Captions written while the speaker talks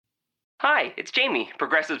Hi, it's Jamie,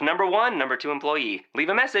 Progressive #1, #2 employee. Leave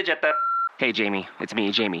a message at the... Hey, Jamie, it's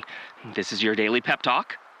me, Jamie. This is your daily pep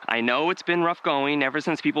talk. I know it's been rough going ever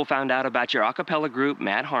since people found out about your a cappella group,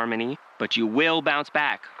 Mad Harmony, but you will bounce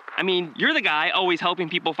back. I mean, you're the guy always helping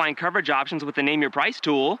people find coverage options with the Name Your Price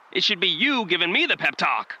tool. It should be you giving me the pep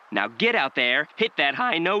talk. Now get out there, hit that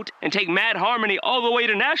high note, and take Mad Harmony all the way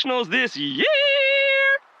to nationals this year!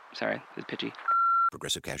 Sorry, it's pitchy.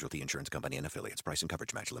 Progressive Casualty Insurance Company and Affiliates. Price and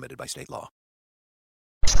coverage match limited by state law.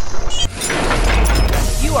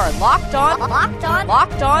 You are Locked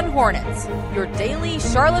On Hornets, your daily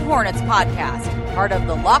Charlotte Hornets podcast, part of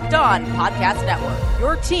the Locked On Podcast Network,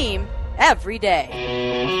 your team every day.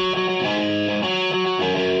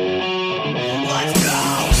 Let's go!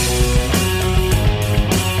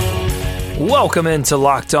 Welcome into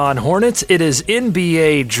Locked On Hornets. It is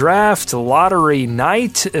NBA Draft Lottery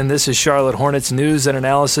Night, and this is Charlotte Hornets news and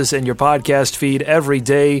analysis in your podcast feed every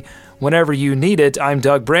day, whenever you need it. I'm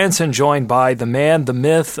Doug Branson, joined by the man, the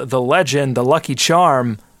myth, the legend, the lucky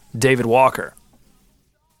charm, David Walker.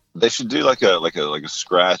 They should do like a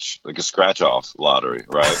scratch off lottery,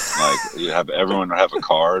 right? Like you have everyone have a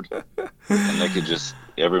card, and they could just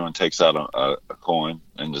everyone takes out a coin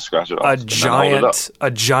and just scratch it off.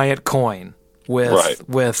 A giant coin with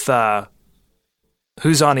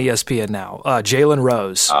who's on ESPN now? Jalen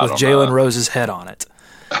Rose with Jalen Rose's head on it.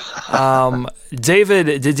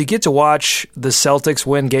 David, did you get to watch the Celtics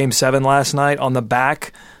win Game 7 last night on the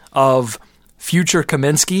back of future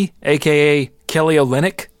Kaminsky, a.k.a. Kelly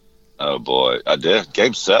Olynyk? Oh, boy. I did.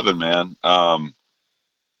 Game 7, man.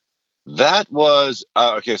 That was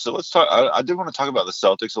okay, so let's talk. I did want to talk about the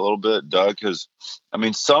Celtics a little bit, Doug, because, I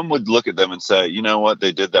mean, some would look at them and say, you know what,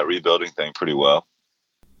 they did that rebuilding thing pretty well.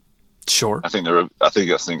 Sure. I think the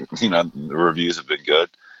reviews have been good.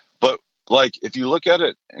 But, like, if you look at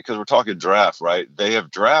it, because we're talking draft, right, they have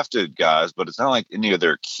drafted guys, but it's not like any of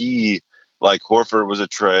their key, like Horford was a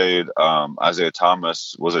trade, Isaiah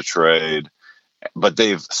Thomas was a trade, but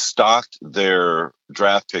they've stocked their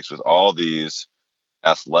draft picks with all these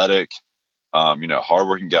athletic,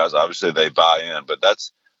 hardworking guys. Obviously they buy in, but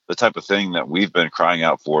that's the type of thing that we've been crying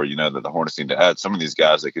out for, that the Hornets need to add. Some of these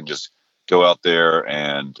guys that can just go out there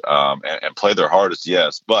and play their hardest,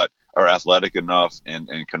 yes, but are athletic enough and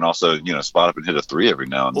can also, spot up and hit a three every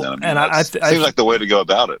now and then. I mean, seems like the way to go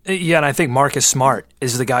about it. Yeah, and I think Marcus Smart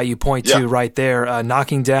is the guy you point to right there,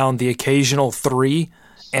 knocking down the occasional three.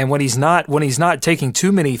 And when he's not taking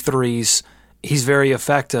too many threes, he's very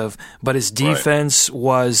effective. But his defense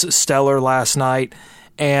was stellar last night.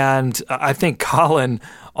 And I think Colin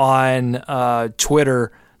on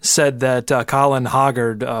Twitter said that Colin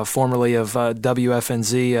Hoggard, formerly of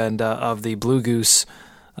WFNZ and of the Blue Goose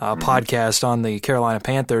podcast on the Carolina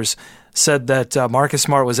Panthers, said that Marcus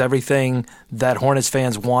Smart was everything that Hornets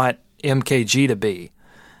fans want MKG to be.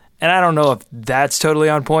 And I don't know if that's totally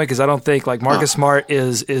on point, because I don't think Marcus Smart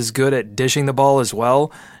is good at dishing the ball as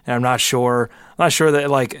well. And I'm not sure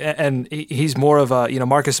that and he's more of a,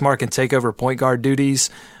 Marcus Smart can take over point guard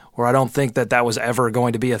duties, where I don't think that was ever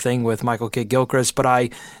going to be a thing with Michael Kidd-Gilchrist. But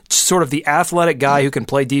I sort of the athletic guy who can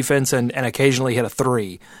play defense and occasionally hit a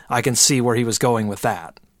three, I can see where he was going with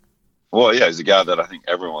that. Well, yeah, he's a guy that I think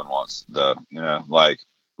everyone wants.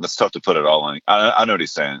 It's tough to put it all in. I know what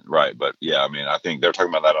he's saying, right? But yeah, I mean, I think they're talking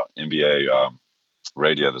about that on NBA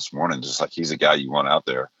radio this morning. Just like he's a guy you want out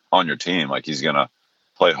there on your team. Like he's gonna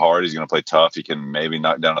play hard, he's gonna play tough. He can maybe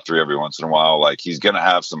knock down a three every once in a while. Like he's gonna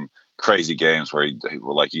have some crazy games where he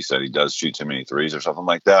like you said, he does shoot too many threes or something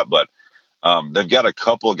like that. But they've got a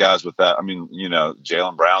couple of guys with that. I mean,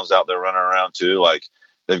 Jaylen Brown's out there running around too. Like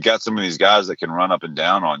they've got some of these guys that can run up and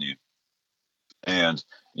down on you, and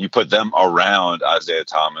you put them around Isaiah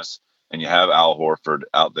Thomas, and you have Al Horford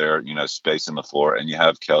out there, spacing the floor, and you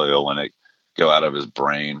have Kelly Olynyk go out of his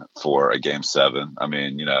brain for a Game 7. I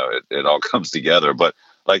mean, it all comes together. But,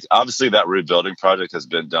 obviously that rebuilding project has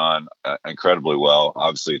been done incredibly well.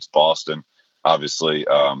 Obviously, it's Boston. Obviously,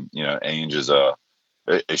 Ainge is a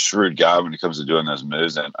shrewd guy when it comes to doing those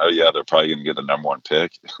moves. And, they're probably going to get the number 1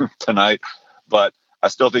 pick tonight. But I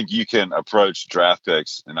still think you can approach draft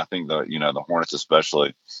picks, and I think the Hornets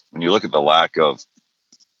especially, when you look at the lack of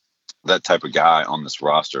that type of guy on this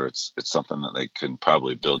roster, it's something that they can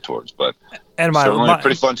probably build towards. But certainly a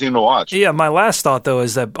pretty fun team to watch. Yeah, my last thought, though,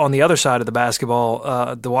 is that on the other side of the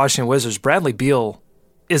basketball, the Washington Wizards, Bradley Beal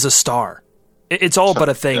is a star. It's all but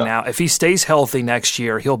a thing now. If he stays healthy next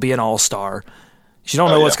year, he'll be an all-star. You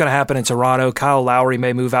don't know what's going to happen in Toronto. Kyle Lowry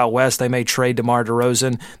may move out west. They may trade DeMar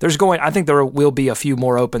DeRozan. I think there will be a few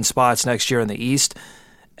more open spots next year in the East.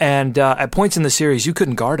 And at points in the series, you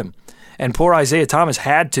couldn't guard him. And poor Isaiah Thomas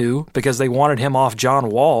had to, because they wanted him off John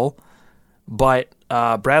Wall. but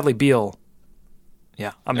Bradley Beal.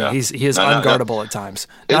 Yeah, I mean he is unguardable at times.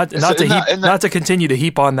 Not to continue to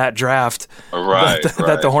heap on that draft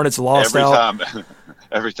that the Hornets lost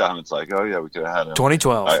every time it's like, oh yeah, we could have had him.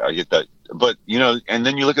 2012. I get that, but and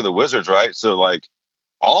then you look at the Wizards, right? So like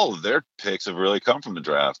all of their picks have really come from the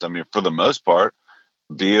draft. I mean, for the most part,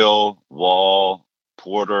 Beal, Wall,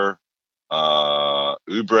 Porter,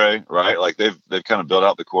 Oubre, right? Like they've kind of built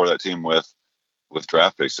out the core of that team with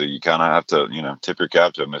draft picks. So you kind of have to tip your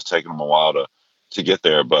cap to them. It's taken them a while to get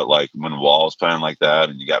there, but like when Wall's playing like that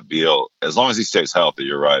and you got Beal, as long as he stays healthy,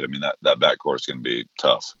 you're right. I mean, that backcourt is going to be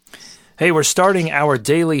tough. Hey, we're starting our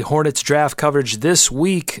daily Hornets draft coverage this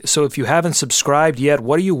week, so if you haven't subscribed yet,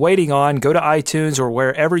 what are you waiting on? Go to iTunes or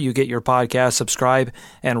wherever you get your podcast, subscribe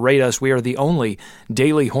and rate us. We are the only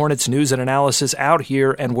daily Hornets news and analysis out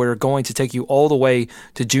here, and we're going to take you all the way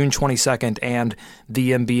to June 22nd and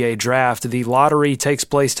the NBA draft. The lottery takes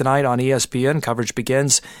place tonight on ESPN. Coverage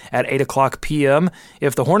begins at 8 o'clock p.m.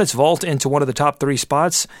 If the Hornets vault into one of the top 3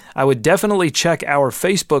 spots, I would definitely check our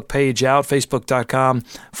Facebook page out,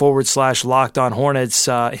 facebook.com/Locked On Hornets.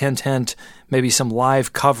 Hint, hint, maybe some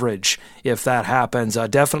live coverage if that happens.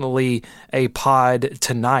 Definitely a pod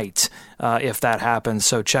tonight if that happens,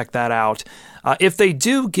 so check that out. If they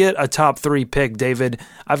do get a top 3 pick, David,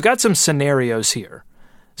 I've got some scenarios here.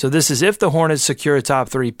 So this is if the Hornets secure a top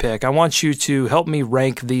 3 pick. I want you to help me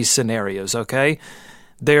rank these scenarios, okay?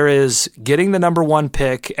 There is getting the number 1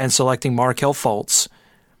 pick and selecting Markelle Fultz.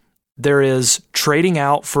 There is trading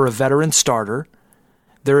out for a veteran starter.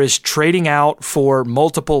 There is trading out for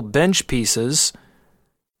multiple bench pieces.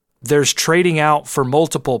 There's trading out for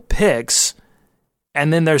multiple picks.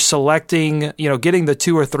 And then there's selecting, getting the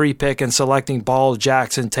 2 or 3 pick and selecting Ball,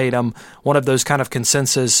 Jackson, Tatum, one of those kind of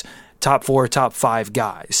consensus top 4, top 5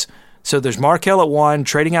 guys. So there's Markelle at 1,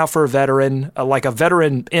 trading out for a veteran, like a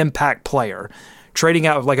veteran impact player. Trading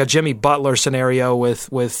out like a Jimmy Butler scenario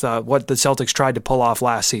with what the Celtics tried to pull off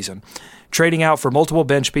last season. Trading out for multiple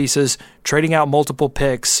bench pieces, trading out multiple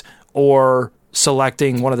picks, or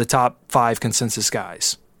selecting one of the top 5 consensus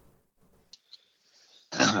guys.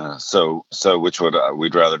 So which would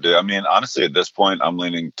we'd rather do? I mean, honestly, at this point, I'm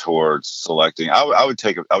leaning towards selecting. I would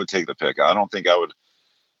take the pick. I don't think I would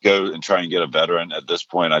go and try and get a veteran at this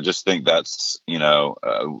point. I just think that's it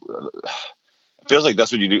feels like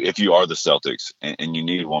that's what you do if you are the Celtics and you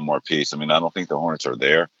need one more piece. I mean, I don't think the Hornets are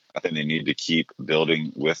there. I think they need to keep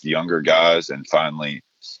building with younger guys and finally,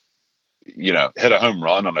 hit a home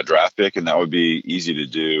run on a draft pick. And that would be easy to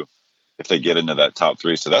do if they get into that top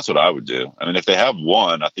 3. So that's what I would do. I mean, if they have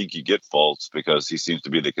 1, I think you get Fultz because he seems to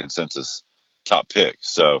be the consensus top pick.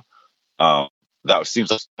 So that seems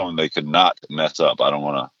like someone they could not mess up. I don't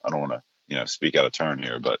want to, speak out of turn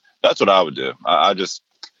here, but that's what I would do. I just,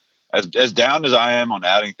 as down as I am on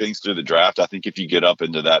adding things through the draft, I think if you get up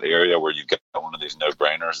into that area where you've got one of these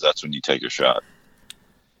no-brainers, that's when you take your shot.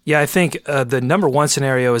 Yeah, I think the number 1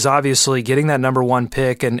 scenario is obviously getting that number 1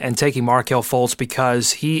 pick and taking Markelle Fultz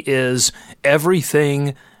because he is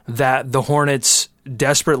everything that the Hornets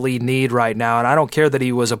desperately need right now. And I don't care that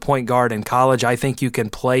he was a point guard in college. I think you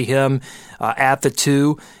can play him at the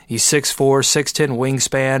 2. He's 6'4", 6'10"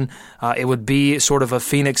 wingspan. It would be sort of a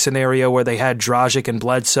Phoenix scenario where they had Dragic and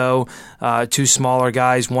Bledsoe, 2 smaller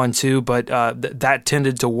guys, 1-2, but that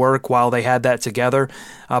tended to work while they had that together.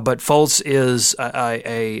 But Fultz is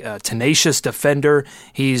a tenacious defender.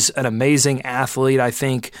 He's an amazing athlete. I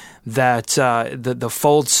think that the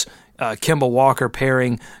Fultz Kemba Walker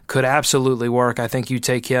pairing could absolutely work. I think you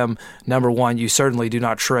take him number 1. You certainly do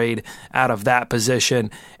not trade out of that position.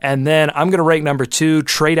 And then I'm going to rank number 2,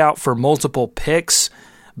 trade out for multiple picks,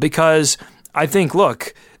 because I think,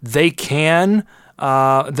 look, they can.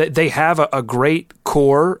 They have a great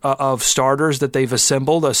core of starters that they've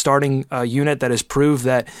assembled, a starting unit that has proved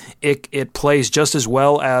that it plays just as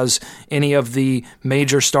well as any of the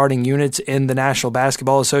major starting units in the National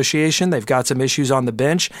Basketball Association. They've got some issues on the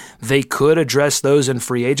bench. They could address those in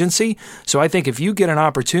free agency. So I think if you get an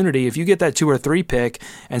opportunity, if you get that 2 or 3 pick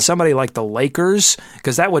and somebody like the Lakers,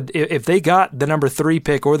 because that would, if they got the number 3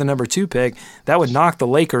 pick or the number 2 pick, that would knock the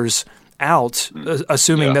Lakers out,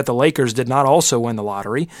 assuming that the Lakers did not also win the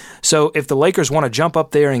lottery. So if the Lakers want to jump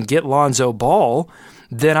up there and get Lonzo Ball,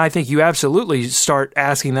 then I think you absolutely start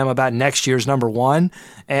asking them about next year's number 1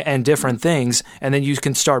 and different things, and then you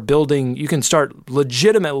can start building. You can start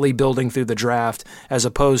legitimately building through the draft as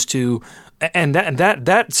opposed to And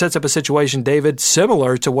that sets up a situation, David,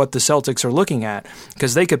 similar to what the Celtics are looking at,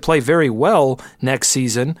 because they could play very well next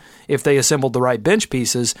season if they assembled the right bench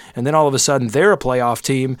pieces, and then all of a sudden they're a playoff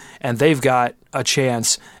team and they've got a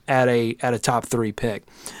chance at a top 3 pick.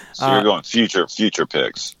 So you're going future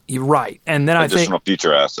picks. You're right. And then additional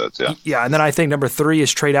future assets, yeah. Yeah, and then I think number 3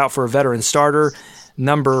 is trade out for a veteran starter.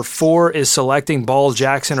 Number 4 is selecting Ball,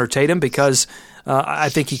 Jackson, or Tatum, because I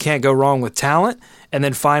think you can't go wrong with talent. And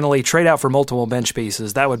then finally, trade out for multiple bench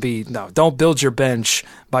pieces. That would be, no, don't build your bench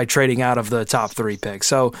by trading out of the top 3 picks.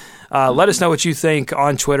 So let us know what you think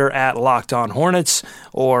on Twitter at Locked On Hornets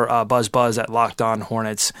or BuzzBuzz at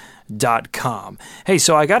LockedOnHornets.com. Hey,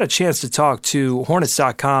 so I got a chance to talk to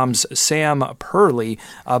Hornets.com's Sam Perley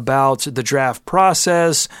about the draft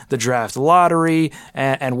process, the draft lottery,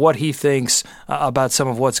 and what he thinks about some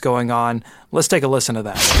of what's going on. Let's take a listen to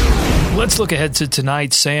that. Let's look ahead to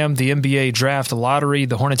tonight, Sam, the NBA draft lottery.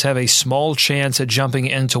 The Hornets have a small chance at jumping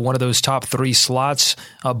into one of those top 3 slots,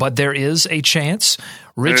 but there is a chance.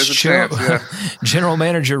 Rich Cho, General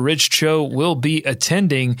Manager Rich Cho, will be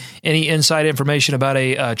attending. Any inside information about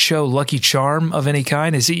a Cho Lucky Charm of any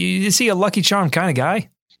kind? Is he a Lucky Charm kind of guy?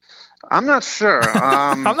 I'm not sure.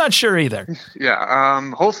 I'm not sure either.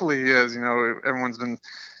 Yeah, hopefully he is.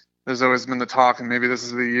 There's always been the talk, and maybe this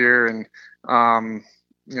is the year. And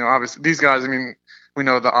obviously these guys. I mean, we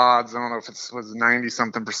know the odds. I don't know if it was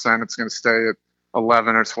 90-something%. It's going to stay at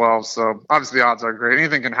 11 or 12. So obviously the odds are great.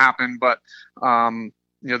 Anything can happen, but the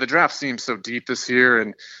draft seems so deep this year,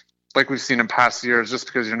 and like we've seen in past years, just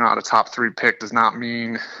because you're not a top 3 pick does not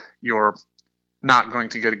mean you're not going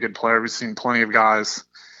to get a good player. We've seen plenty of guys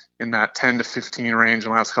in that 10 to 15 range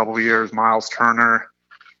in the last couple of years. Miles Turner,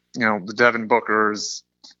 the Devin Bookers,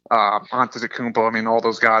 Antetokounmpo. I mean, all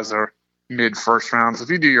those guys are mid first round. So if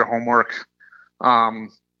you do your homework, I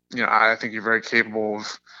think you're very capable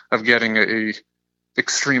of getting a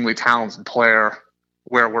extremely talented player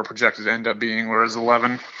where we're projected to end up being, whereas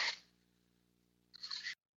 11.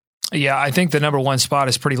 Yeah, I think the number 1 spot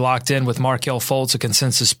is pretty locked in with Markelle Fultz, a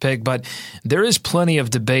consensus pick, but there is plenty of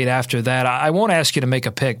debate after that. I won't ask you to make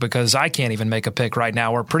a pick because I can't even make a pick right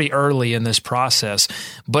now. We're pretty early in this process,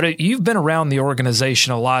 but you've been around the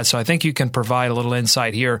organization a lot, so I think you can provide a little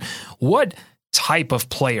insight here. What type of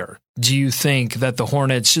player do you think that the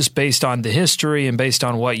Hornets, just based on the history and based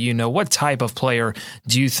on what you know, what type of player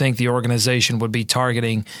do you think the organization would be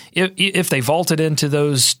targeting if they vaulted into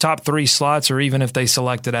those top 3 slots, or even if they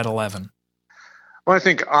selected at 11? Well, I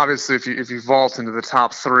think obviously if you vault into the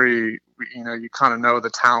top 3, you kind of know the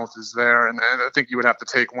talent is there, and I think you would have to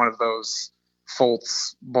take one of those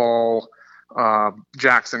Fultz, Ball,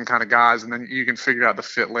 Jackson kind of guys, and then you can figure out the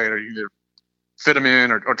fit later. You either fit them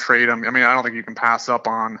in or trade them. I mean, I don't think you can pass up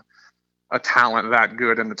on a talent that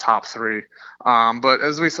good in the top 3. But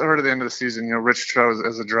as we heard at the end of the season, Rich Cho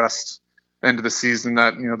has addressed end of the season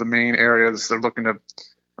that, the main areas they're looking to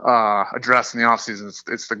address in the offseason,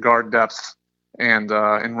 it's the guard depth and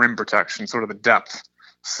rim protection, sort of the depth.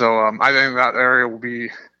 So I think that area will be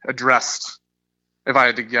addressed, if I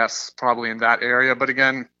had to guess, probably in that area. But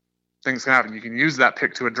again, things can happen. You can use that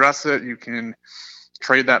pick to address it. You can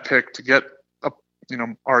trade that pick to get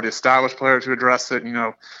already established player to address it.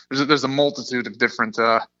 There's a multitude of different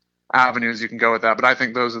avenues you can go with that. But I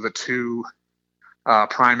think those are the 2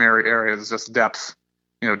 primary areas, just depth,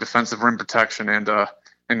 defensive rim protection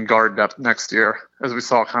and guard depth next year, as we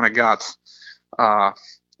saw kind of got,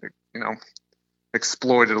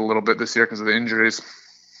 exploited a little bit this year because of the injuries.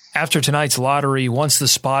 After tonight's lottery, once the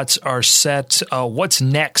spots are set, what's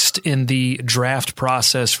next in the draft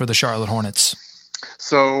process for the Charlotte Hornets?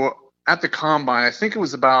 So at the Combine, I think it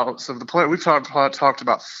was we've talked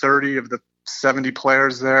about 30 of the 70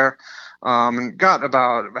 players there, and got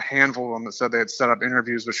about a handful of them that said they had set up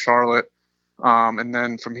interviews with Charlotte. And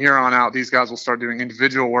then from here on out, these guys will start doing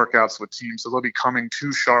individual workouts with teams. So they'll be coming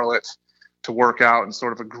to Charlotte to work out in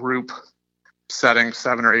sort of a group setting,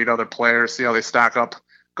 7 or 8 other players, see how they stack up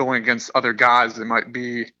going against other guys that might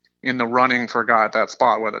be in the running for a guy at that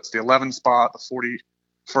spot, whether it's the 11 spot, the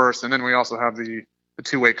 41st, and then we also have the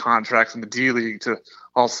 2-way contracts in the D League to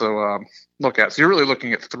also look at. So you're really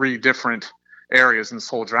looking at 3 different areas in this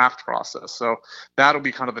whole draft process. So that'll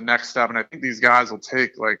be kind of the next step. And I think these guys will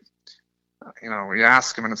take, we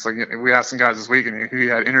ask them, and it's like, we asked some guys this week and who you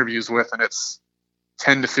had interviews with, and it's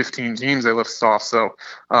 10 to 15 teams they list off. So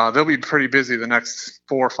they'll be pretty busy the next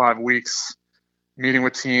 4 or 5 weeks, meeting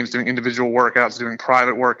with teams, doing individual workouts, doing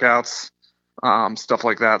private workouts, stuff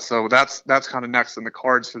like that. So that's kind of next in the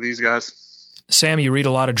cards for these guys. Sam, you read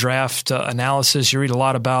a lot of draft analysis. You read a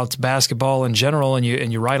lot about basketball in general, and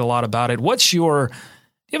you write a lot about it. Do you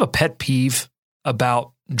have a pet peeve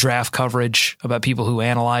about draft coverage, about people who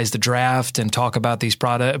analyze the draft and talk about these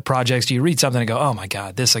projects? Do you read something and go, oh my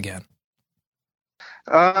God, this again?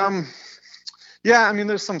 Yeah, I mean,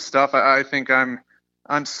 there's some stuff. I think I'm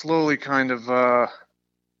slowly kind of, I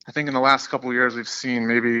think in the last couple of years we've seen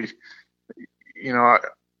maybe,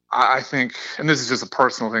 I think, and this is just a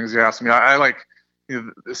personal thing as you ask me, I like,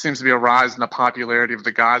 there seems to be a rise in the popularity of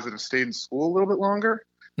the guys that have stayed in school a little bit longer.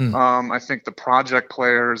 I think the project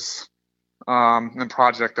players, and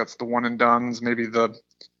project that's the one and dones, maybe the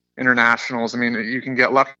internationals. I mean, you can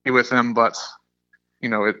get lucky with them, but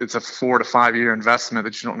it's a 4 to 5 year investment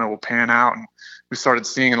that you don't know will pan out. And we started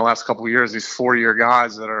seeing in the last couple of years these 4-year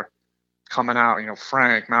guys that are coming out.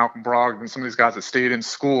 Frank, Malcolm Brogdon, some of these guys that stayed in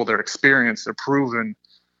school, they're experienced, they're proven,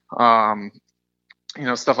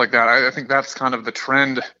 stuff like that. I think that's kind of the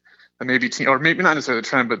trend that maybe or maybe not necessarily the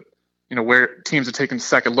trend, but where teams are taking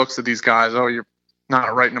second looks at these guys. Oh, you're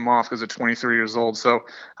not writing them off because they're 23 years old. So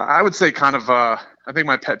I would say kind of, I think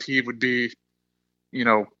my pet peeve would be,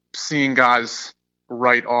 seeing guys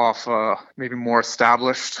write off maybe more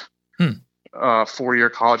established 4-year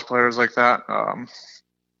college players like that.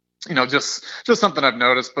 Just something I've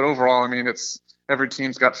noticed. But overall, I mean, it's every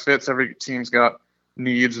team's got fits. Every team's got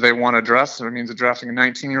needs they want to address. So it means drafting a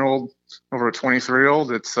 19-year-old over a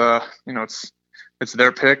 23-year-old. It's it's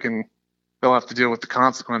their pick, and they'll have to deal with the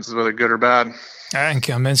consequences, whether good or bad. And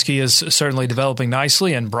Kaminsky is certainly developing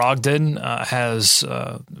nicely, and Brogdon has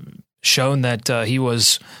shown that he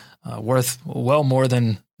was worth well more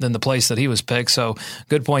than the place that he was picked. So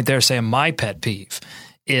good point there, Sam. My pet peeve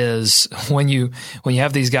is when you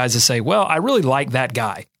have these guys that say, well, I really like that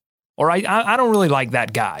guy, or I don't really like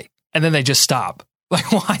that guy, and then they just stop.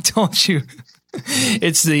 Like, why don't you?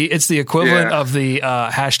 It's the equivalent of the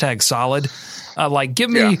hashtag solid. Give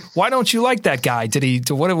me, why don't you like that guy?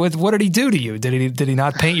 What did he do to you? Did he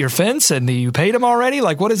not paint your fence and you paid him already?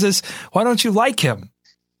 Like, what is this? Why don't you like him?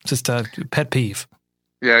 Just a pet peeve.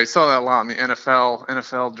 Yeah, you saw that a lot in the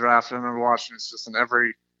NFL draft. I remember watching. It's just in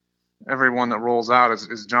every one that rolls out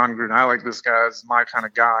is John Gruden. I like this guy as my kind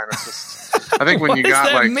of guy. And it's just, I think when you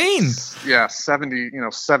got like, mean? 70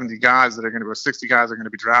 guys that are going to, or 60 guys are going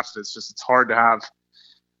to be drafted. It's hard to have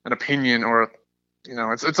an opinion or,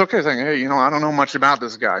 it's okay saying, hey, I don't know much about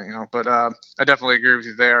this guy, but I definitely agree with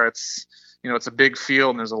you there. It's, it's a big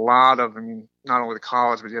field and there's a lot of, not only the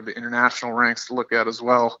college, but you have the international ranks to look at as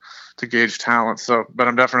well to gauge talent. So, but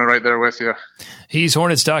I'm definitely right there with you. He's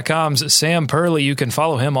Hornets.com's Sam Perley. You can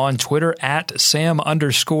follow him on Twitter at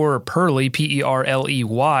Sam_Perley,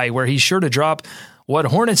 Perley, where he's sure to drop what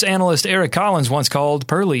Hornets analyst Eric Collins once called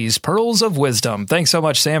Perley's Pearls of Wisdom. Thanks so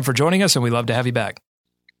much, Sam, for joining us, and we'd love to have you back.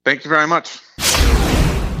 Thank you very much.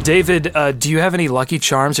 David, do you have any lucky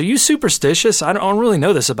charms? Are you superstitious? I don't really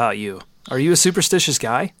know this about you. Are you a superstitious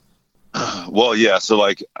guy? Well, yeah. So,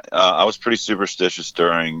 I was pretty superstitious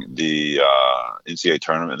during the NCAA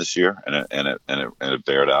tournament this year, and it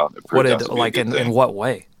bared out. In what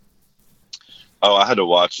way? Oh, I had to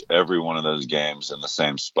watch every one of those games in the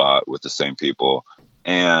same spot with the same people,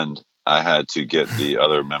 and I had to get the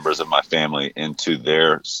other members of my family into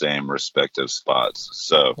their same respective spots.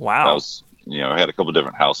 So, wow. I was, I had a couple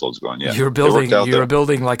different households going. Yeah, you were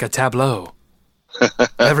building like a tableau.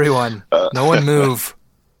 Everyone, no one move.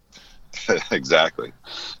 Exactly.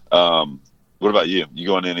 What about you? You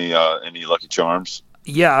going any lucky charms?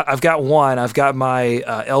 Yeah, I've got one. I've got my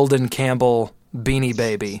Eldon Campbell Beanie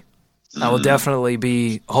Baby. I will definitely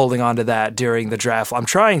be holding on to that during the draft. I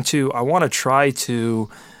want to try to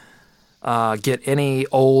get any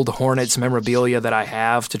old Hornets memorabilia that I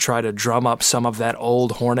have to try to drum up some of that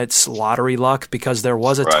old Hornets lottery luck, because there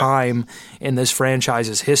was a time in this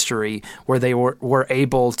franchise's history where they were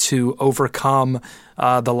able to overcome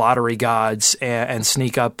the lottery gods and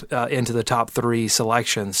sneak up into the top 3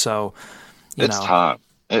 selections. So, it's time.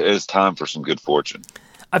 It is time for some good fortune.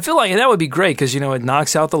 I feel like that would be great because, it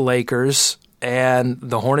knocks out the Lakers and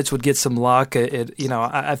the Hornets would get some luck.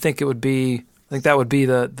 I think it would be. I think that would be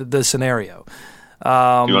the scenario. You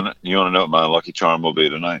want to know what my lucky charm will be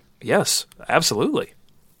tonight? Yes, absolutely.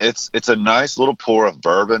 It's a nice little pour of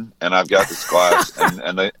bourbon, and I've got this glass.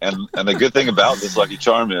 and the good thing about this lucky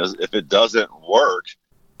charm is if it doesn't work,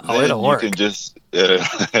 it'll work.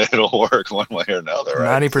 It'll work one way or another.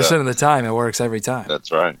 90% of the time, it works every time.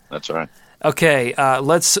 That's right. Okay,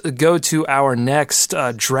 let's go to our next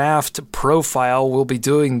draft profile. We'll be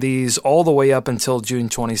doing these all the way up until June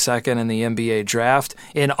 22nd in the NBA draft.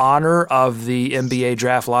 In honor of the NBA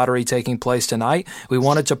draft lottery taking place tonight, we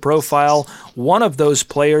wanted to profile one of those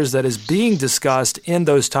players that is being discussed in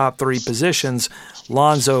those top 3 positions,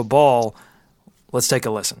 Lonzo Ball. Let's take a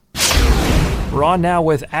listen. We're on now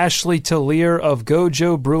with Ashley Tallier of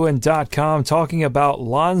GoJoBruin.com talking about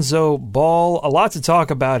Lonzo Ball. A lot to talk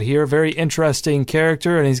about here. Very interesting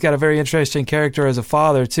character, and he's got a very interesting character as a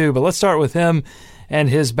father, too. But let's start with him and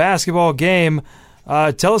his basketball game.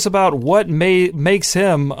 Tell us about what makes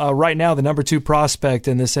him right now the number 2 prospect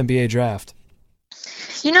in this NBA draft.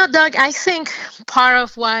 You know, Doug, I think part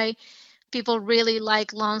of why people really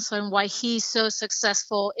like Lonzo and why he's so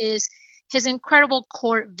successful is his incredible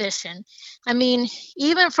court vision. I mean,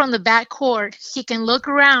 even from the backcourt, he can look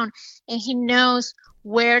around and he knows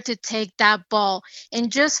where to take that ball. And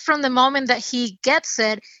just from the moment that he gets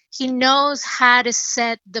it, he knows how to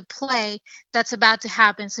set the play that's about to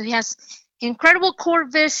happen. So he has incredible court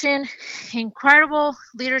vision, incredible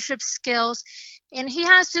leadership skills, and he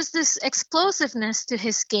has just this explosiveness to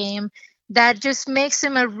his game that just makes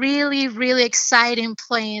him a really, really exciting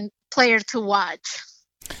player to watch.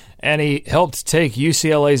 And he helped take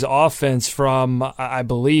UCLA's offense from, I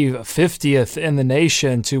believe, 50th in the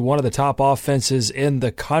nation to one of the top offenses in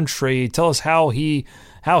the country. Tell us how he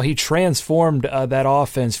transformed that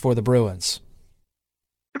offense for the Bruins.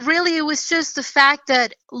 Really, it was just the fact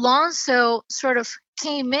that Lonzo sort of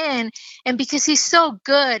came in, and because he's so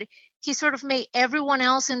good, he sort of made everyone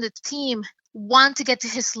else in the team want to get to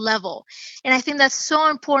his level. And I think that's so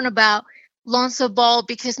important about Lonzo Ball,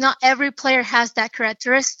 because not every player has that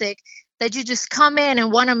characteristic that you just come in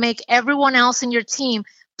and want to make everyone else in your team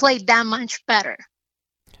play that much better.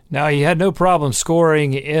 Now, he had no problem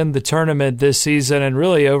scoring in the tournament this season and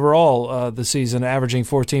really overall the season, averaging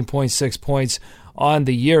 14.6 points on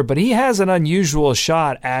the year. But he has an unusual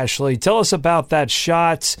shot, Ashley. Tell us about that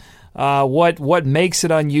shot, what makes it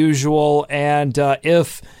unusual, and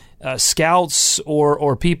if scouts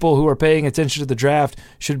or people who are paying attention to the draft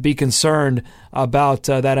should be concerned about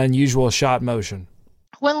that unusual shot motion.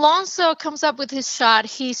 When Lonzo comes up with his shot,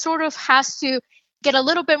 he sort of has to get a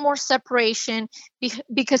little bit more separation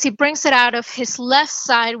because he brings it out of his left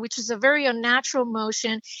side, which is a very unnatural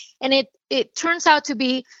motion, and it turns out to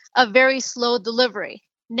be a very slow delivery.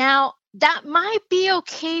 Now, that might be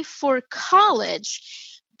okay for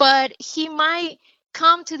college, but he might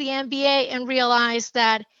come to the NBA and realize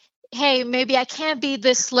that, hey, maybe I can't be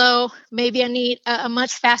this slow. Maybe I need a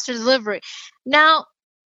much faster delivery. Now,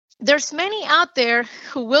 there's many out there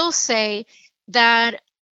who will say that,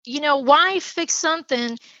 why fix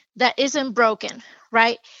something that isn't broken,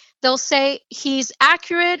 right? They'll say he's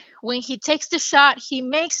accurate. When he takes the shot, he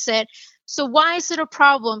makes it. So why is it a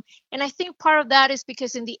problem? And I think part of that is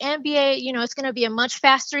because in the NBA, it's going to be a much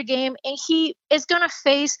faster game, and he is going to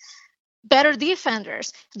face better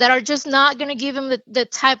defenders that are just not going to give him the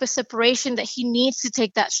type of separation that he needs to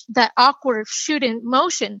take that awkward shooting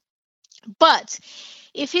motion. But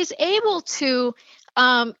if he's able to,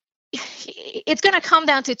 it's going to come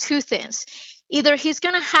down to two things. Either he's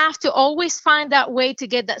going to have to always find that way to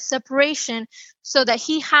get that separation so that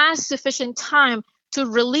he has sufficient time to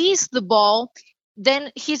release the ball,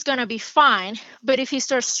 then he's going to be fine. But if he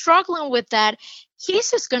starts struggling with that,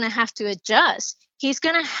 he's just going to have to adjust. He's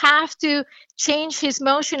going to have to change his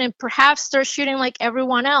motion and perhaps start shooting like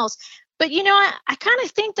everyone else. But, I kind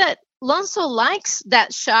of think that Lonzo likes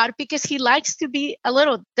that shot because he likes to be a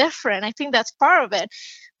little different. I think that's part of it.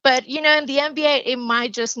 But, in the NBA, it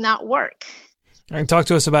might just not work. And talk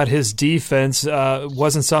to us about his defense.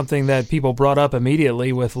 Wasn't something that people brought up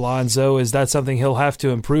immediately with Lonzo. Is that something he'll have to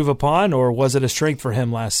improve upon, or was it a strength for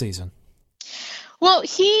him last season? Well,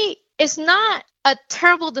 he is not a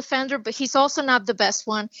terrible defender, but he's also not the best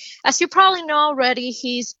one. As you probably know already,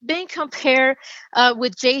 he's been compared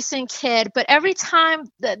with Jason Kidd, but every time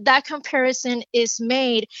that comparison is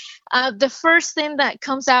made, the first thing that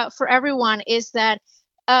comes out for everyone is that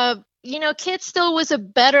Kidd still was a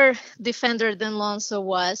better defender than Lonzo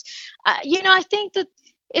was. I think that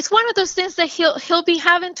it's one of those things that he'll be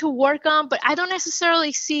having to work on, but I don't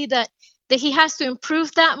necessarily see that he has to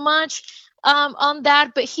improve that much on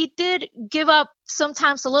that. But he did give up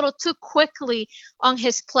sometimes a little too quickly on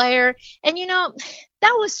his player. And,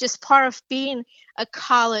 that was just part of being a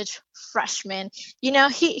college freshman.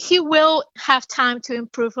 He will have time to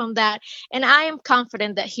improve on that, and I am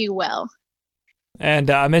confident that he will. And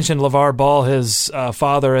I mentioned LeVar Ball, his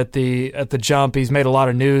father at the jump. He's made a lot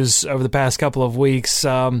of news over the past couple of weeks.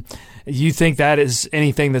 You think that is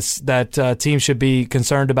anything that teams should be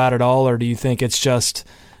concerned about at all, or do you think it's just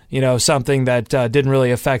something that didn't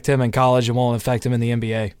really affect him in college and won't affect him in the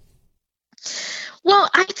NBA? Well,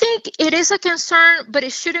 I think it is a concern, but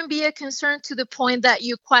it shouldn't be a concern to the point that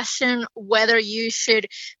you question whether you should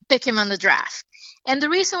pick him on the draft. And the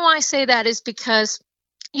reason why I say that is because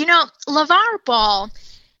LeVar Ball,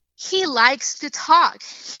 he likes to talk.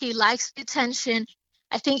 He likes the attention.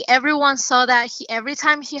 I think everyone saw that. Every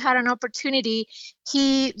time he had an opportunity,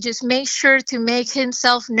 he just made sure to make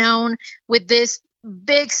himself known with these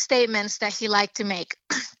big statements that he liked to make.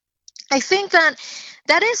 I think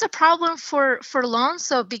that is a problem for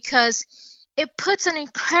Lonzo, because it puts an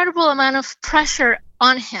incredible amount of pressure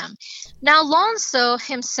on him. Now, Lonzo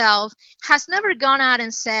himself has never gone out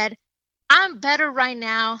and said, I'm better right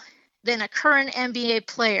now than a current NBA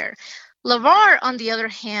player. LeVar, on the other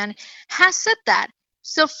hand, has said that.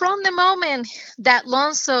 So from the moment that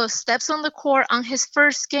Lonzo steps on the court on his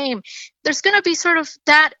first game, there's going to be sort of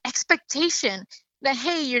that expectation that,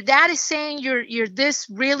 hey, your dad is saying you're this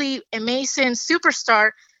really amazing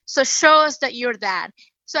superstar, so show us that you're that.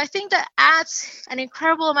 So I think that adds an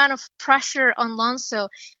incredible amount of pressure on Lonzo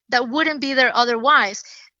that wouldn't be there otherwise.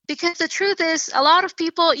 Because the truth is, a lot of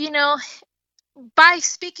people, by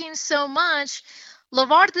speaking so much,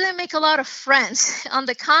 LeVar didn't make a lot of friends. On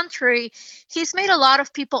the contrary, he's made a lot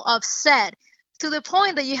of people upset, to the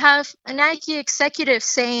point that you have a Nike executive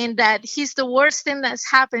saying that he's the worst thing that's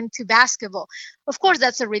happened to basketball. Of course,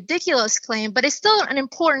 that's a ridiculous claim, but it's still an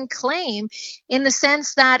important claim in the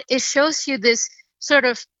sense that it shows you this sort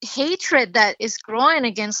of hatred that is growing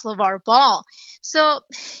against LeVar Ball. So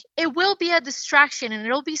it will be a distraction, and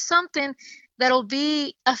it'll be something that'll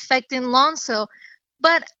be affecting Lonzo.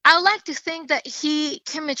 But I like to think that he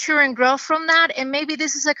can mature and grow from that. And maybe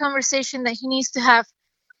this is a conversation that he needs to have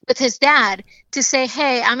with his dad to say,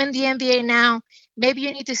 hey, I'm in the NBA now. Maybe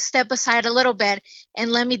you need to step aside a little bit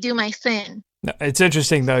and let me do my thing. It's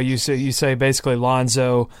interesting, though. You say basically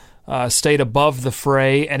Lonzo stayed above the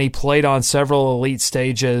fray, and he played on several elite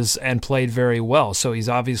stages and played very well. So he's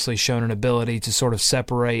obviously shown an ability to sort of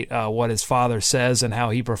separate what his father says and how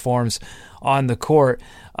he performs on the court.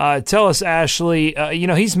 Tell us, Ashley,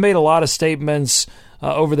 he's made a lot of statements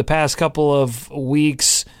over the past couple of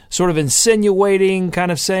weeks, sort of insinuating,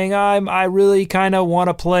 kind of saying, I really kind of want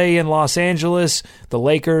to play in Los Angeles. The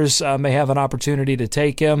Lakers may have an opportunity to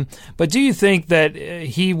take him. But do you think that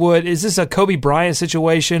is this a Kobe Bryant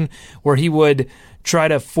situation where he would try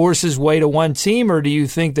to force his way to one team, or do you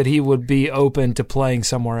think that he would be open to playing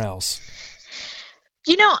somewhere else?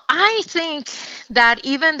 I think that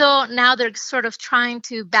even though now they're sort of trying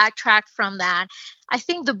to backtrack from that, I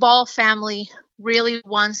think the Ball family really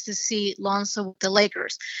wants to see Lonzo with the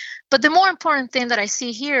Lakers. But the more important thing that I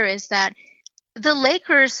see here is that the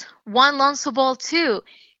Lakers want Lonzo Ball too.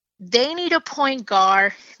 They need a point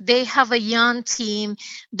guard. They have a young team.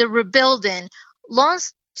 They're rebuilding.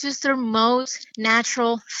 Lonzo is just their most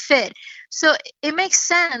natural fit. So it makes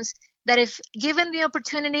sense that if given the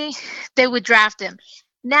opportunity, they would draft him.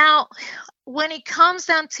 Now, when it comes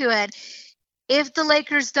down to it, if the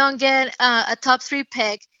Lakers don't get a top 3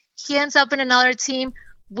 pick, he ends up in another team,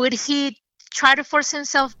 would he try to force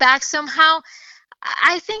himself back somehow?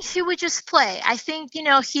 I think he would just play. I think,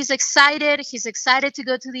 he's excited. He's excited to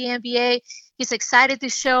go to the NBA. He's excited to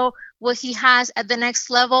show what he has at the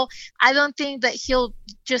next level. I don't think that he'll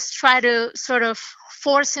just try to sort of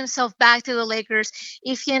force himself back to the Lakers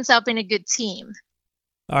if he ends up in a good team.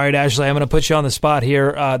 All right, Ashley, I'm going to put you on the spot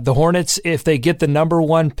here. The Hornets, if they get the number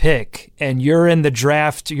 1 pick and you're in the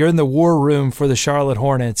draft, you're in the war room for the Charlotte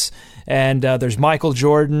Hornets, and there's Michael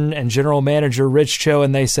Jordan and general manager Rich Cho,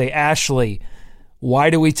 and they say, Ashley, why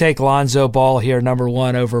do we take Lonzo Ball here, number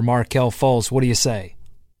 1, over Markelle Fultz? What do you say?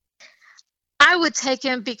 I would take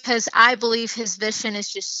him because I believe his vision is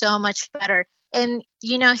just so much better. And,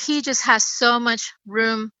 he just has so much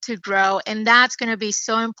room to grow, and that's going to be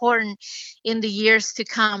so important in the years to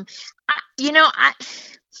come.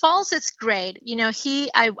 Fultz, it's great.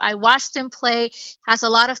 I watched him play, has a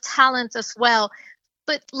lot of talent as well.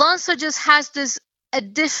 But Lonzo just has this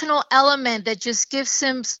additional element that just gives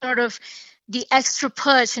him sort of the extra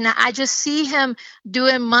push. And I just see him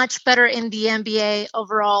doing much better in the NBA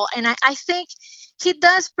overall. And I think he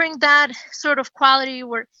does bring that sort of quality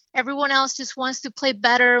where everyone else just wants to play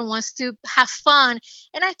better and wants to have fun.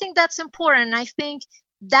 And I think that's important. I think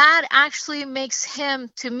that actually makes him,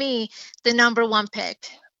 to me, the number 1 pick.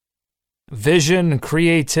 Vision,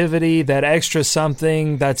 creativity, that extra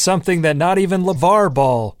something, that's something that not even LeVar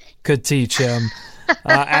Ball could teach him.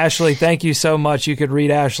 Ashley, thank you so much. You could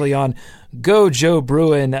read Ashley on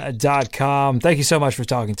GoJoeBruin.com. Thank you so much for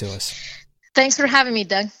talking to us. Thanks for having me,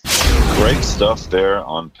 Doug. Great stuff there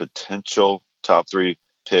on potential top 3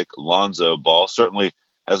 pick Lonzo Ball. Certainly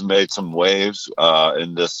has made some waves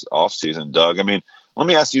in this offseason, Doug. I mean, let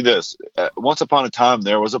me ask you this. Once upon a time,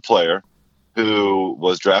 there was a player who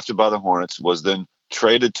was drafted by the Hornets, was then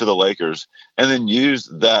traded to the Lakers, and then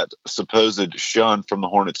used that supposed shun from the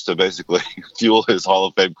Hornets to basically fuel his Hall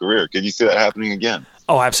of Fame career. Can you see that happening again?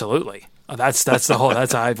 Oh, absolutely. That's the whole.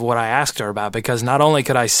 That's what I asked her about, because not only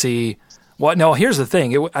could I see. Well, no, here's the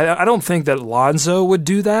thing. I don't think that Lonzo would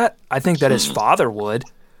do that. I think that his father would.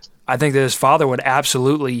 I think that his father would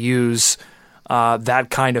absolutely use that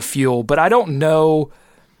kind of fuel. But I don't know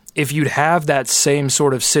if you'd have that same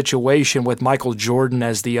sort of situation with Michael Jordan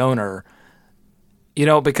as the owner,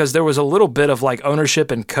 because there was a little bit of like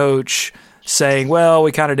ownership and coach saying, well,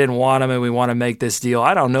 we kind of didn't want him and we want to make this deal.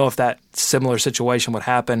 I don't know if that similar situation would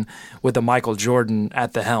happen with the Michael Jordan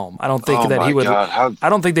at the helm. I don't think that he would. I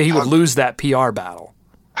don't think that he would lose that PR battle.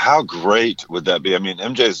 How great would that be? I mean,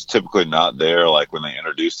 MJ is typically not there like when they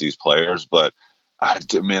introduce these players, but I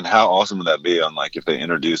mean, how awesome would that be on like if they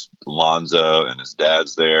introduce Lonzo and his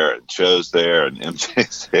dad's there and Cho's there and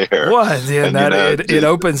MJ's there? What? Yeah, it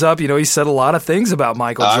opens up. He said a lot of things about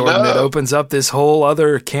Michael Jordan. It opens up this whole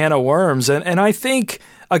other can of worms. And I think,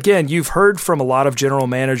 again, you've heard from a lot of general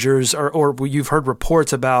managers or you've heard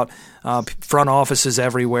reports about front offices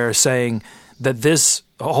everywhere saying that this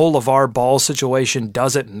whole LeVar Ball situation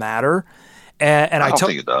doesn't matter. And I don't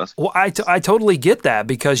think it does. Well, I totally get that,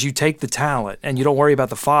 because you take the talent and you don't worry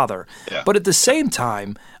about the father. Yeah. But at the same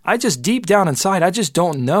time, I just deep down inside, I just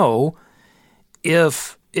don't know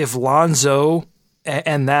if Lonzo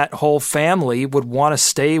and that whole family would want to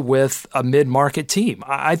stay with a mid-market team.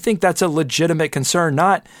 I think that's a legitimate concern,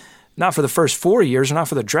 not for the first 4 years or not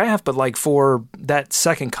for the draft, but like for that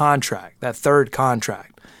second contract, that third contract.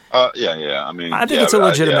 Yeah. I mean, I think it's a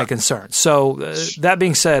legitimate concern. So that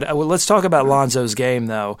being said, let's talk about Lonzo's game,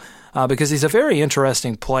 though, because he's a very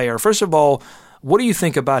interesting player. First of all, what do you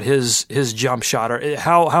think about his jump shot? Or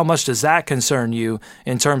how much does that concern you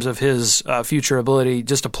in terms of his future ability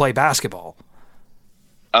just to play basketball?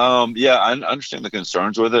 Yeah, I understand the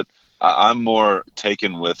concerns with it. I'm more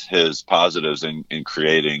taken with his positives in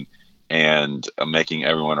creating and making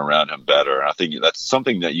everyone around him better. I think that's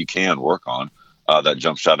something that you can work on. That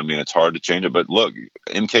jump shot. I mean, it's hard to change it, but look,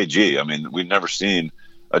 MKG, I mean, we've never seen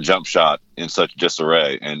a jump shot in such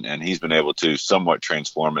disarray, and he's been able to somewhat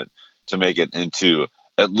transform it to make it into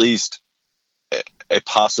at least a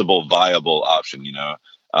possible viable option,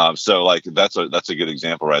 so like that's a good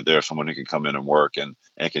example right there. Someone who can come in and work and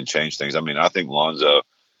can change things. I mean, I think Lonzo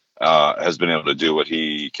has been able to do what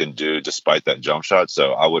he can do despite that jump shot.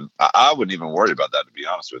 So I wouldn't even worry about that, to be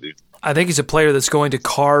honest with you. I think he's a player that's going to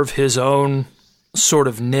carve his own sort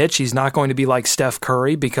of niche. He's not going to be like Steph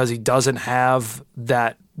Curry because he doesn't have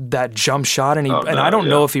that jump shot, and I don't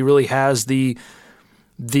know if he really has the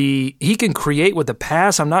he can create with the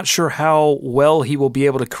pass. I'm not sure how well he will be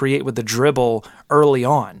able to create with the dribble early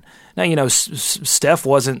on. Now, Steph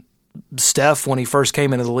wasn't Steph when he first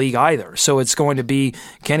came into the league either. So it's going to be,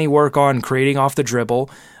 can he work on creating off the dribble?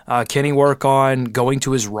 Can he work on going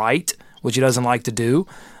to his right, which he doesn't like to do?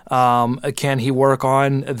 Can he work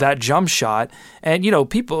on that jump shot? And,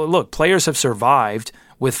 players have survived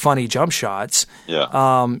with funny jump shots.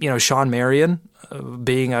 Yeah. Sean Marion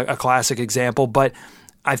being a classic example. But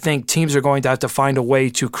I think teams are going to have to find a way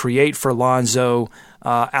to create for Lonzo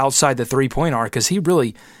outside the three-point arc, because he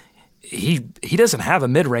really he doesn't have a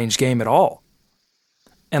mid-range game at all.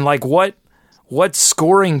 And, like, what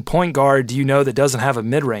scoring point guard do you know that doesn't have a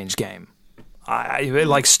mid-range game?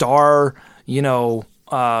 Like star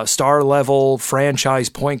level franchise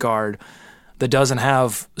point guard that doesn't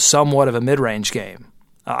have somewhat of a mid-range game.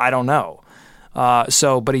 I don't know.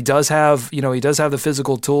 But he does have the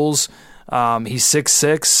physical tools. He's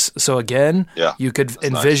 6'6", so again, you could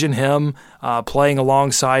envision him playing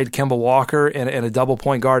alongside Kemba Walker in a double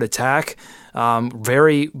point guard attack.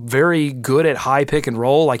 Very, very good at high pick and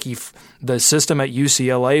roll. Like the system at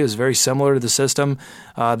UCLA is very similar to the system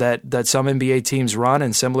that some NBA teams run,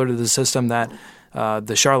 and similar to the system that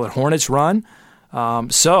the Charlotte Hornets run. I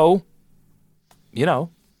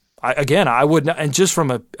would not, and just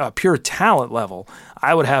from a pure talent level,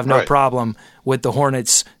 I would have no problem with the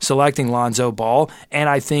Hornets selecting Lonzo Ball, and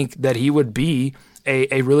I think that he would be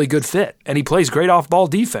a really good fit, and he plays great off-ball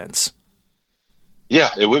defense. Yeah,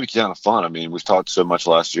 it would be kind of fun. I mean, we've talked so much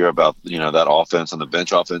last year about, that offense and the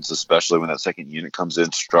bench offense, especially when that second unit comes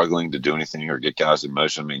in struggling to do anything or get guys in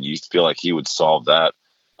motion. I mean, you feel like he would solve that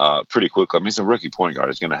pretty quickly. I mean, he's a rookie point guard.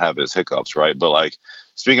 He's going to have his hiccups, right? But, like,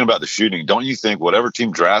 speaking about the shooting, don't you think whatever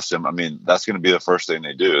team drafts him, I mean, that's going to be the first thing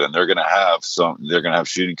they do. And they're going to have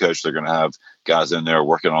shooting coach. They're going to have guys in there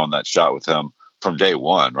working on that shot with him from day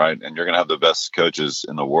one, right? And you're going to have the best coaches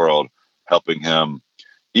in the world helping him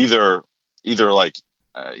either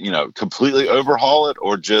completely overhaul it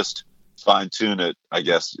or just fine tune it, I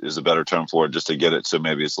guess is a better term for it, just to get it so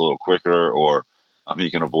maybe it's a little quicker, or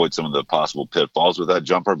you can avoid some of the possible pitfalls with that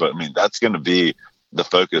jumper. But I mean, that's going to be the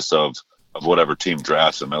focus of whatever team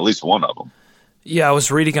drafts him, at least one of them. Yeah, I was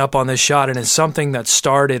reading up on this shot, and it's something that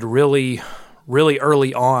started really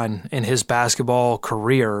early on in his basketball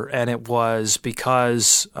career, and it was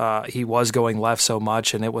because he was going left so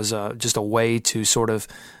much, and it was just a way to sort of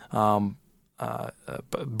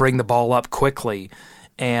bring the ball up quickly.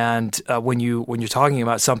 And when you're talking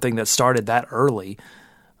about something that started that early,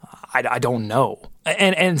 I don't know,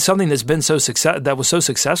 and something that's been that was so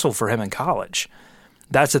successful for him in college.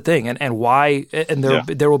 That's the thing, and why. And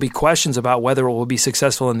there will be questions about whether it will be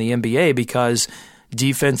successful in the NBA, because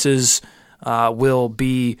defenses will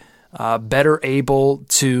be better able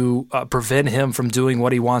to prevent him from doing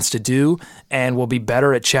what he wants to do, and will be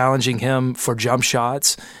better at challenging him for jump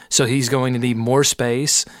shots. So he's going to need more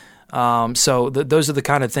space. So those are the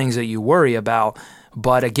kind of things that you worry about.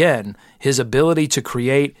 But again, his ability to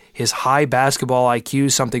create, his high basketball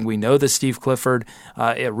IQ, something we know that Steve Clifford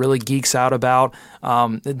it really geeks out about.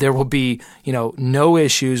 There will be no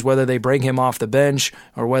issues whether they bring him off the bench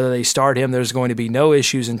or whether they start him. There's going to be no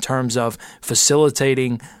issues in terms of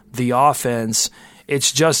facilitating the offense.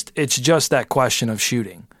 It's just that question of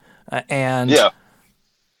shooting.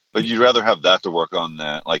 But you'd rather have that to work on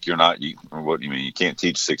that. Like what do you mean? You can't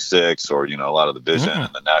teach 6'6" or a lot of the vision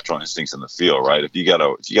and the natural instincts in the field, right? If you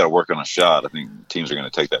gotta work on a shot, I think teams are going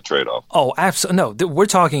to take that trade off. Oh, absolutely. No, we're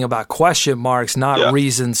talking about question marks, not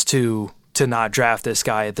reasons to not draft this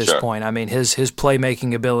guy at this point. I mean, his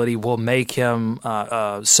playmaking ability will make him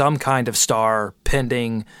some kind of star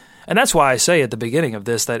pending, and that's why I say at the beginning of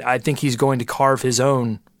this that I think he's going to carve his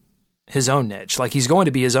own niche. Like, he's going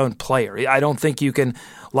to be his own player. I don't think you can.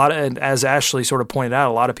 And as Ashley sort of pointed out,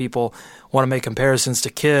 a lot of people want to make comparisons to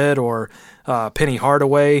Kidd or Penny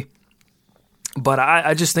Hardaway, but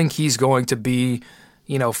I just think he's going to be,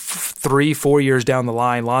 3-4 years down the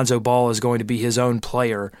line, Lonzo Ball is going to be his own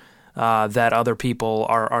player that other people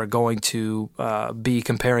are going to be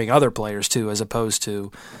comparing other players to, as opposed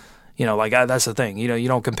to, that's the thing. You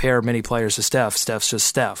don't compare many players to Steph. Steph's just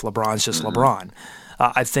Steph. LeBron's just LeBron.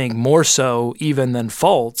 I think more so even than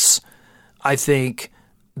Fultz, I think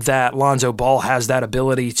that Lonzo Ball has that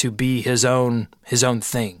ability to be his own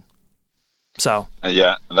thing. So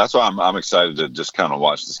that's why I'm excited to just kind of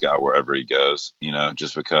watch this guy wherever he goes.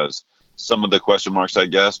 Just because some of the question marks, I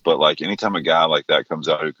guess, but like anytime a guy like that comes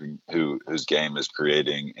out whose game is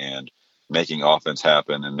creating and making offense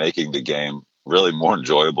happen and making the game really more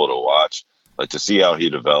enjoyable to watch, like to see how he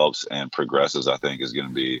develops and progresses, I think is going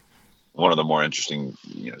to be one of the more interesting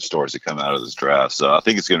stories that come out of this draft. So I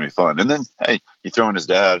think it's going to be fun. And then, hey, you throw in his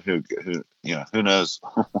dad, who knows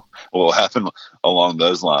what will happen along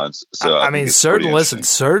those lines. So I mean,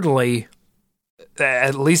 certainly,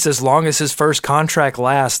 at least as long as his first contract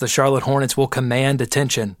lasts, the Charlotte Hornets will command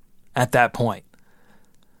attention at that point.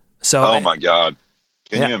 So, my God,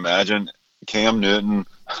 can you imagine Cam Newton,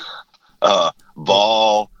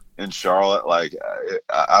 Ball in Charlotte? Like,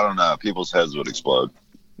 I don't know, people's heads would explode.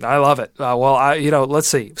 I love it. Let's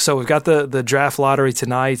see. So we've got the draft lottery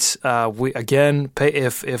tonight.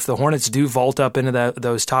 If the Hornets do vault up into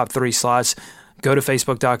those top 3 slots, go to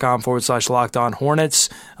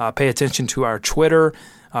facebook.com/LockedOnHornets. Pay attention to our Twitter,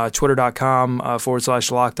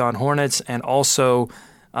 twitter.com/LockedOnHornets, and also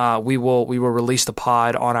we will release the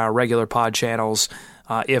pod on our regular pod channels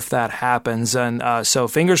if that happens. And so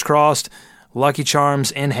fingers crossed. Lucky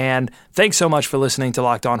Charms in hand. Thanks so much for listening to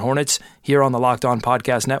Locked On Hornets here on the Locked On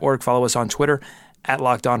Podcast Network. Follow us on Twitter at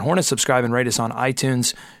Locked On Hornets. Subscribe and rate us on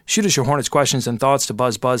iTunes. Shoot us your Hornets questions and thoughts to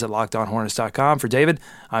buzzbuzz@LockedOnHornets.com. For David,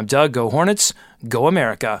 I'm Doug. Go Hornets. Go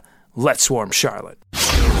America. Let's swarm Charlotte.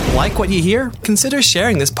 Like what you hear? Consider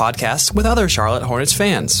sharing this podcast with other Charlotte Hornets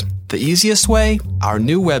fans. The easiest way? Our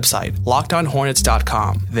new website,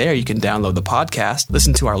 LockedOnHornets.com. There you can download the podcast,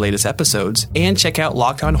 listen to our latest episodes, and check out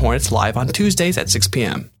Locked On Hornets live on Tuesdays at 6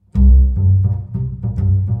 p.m.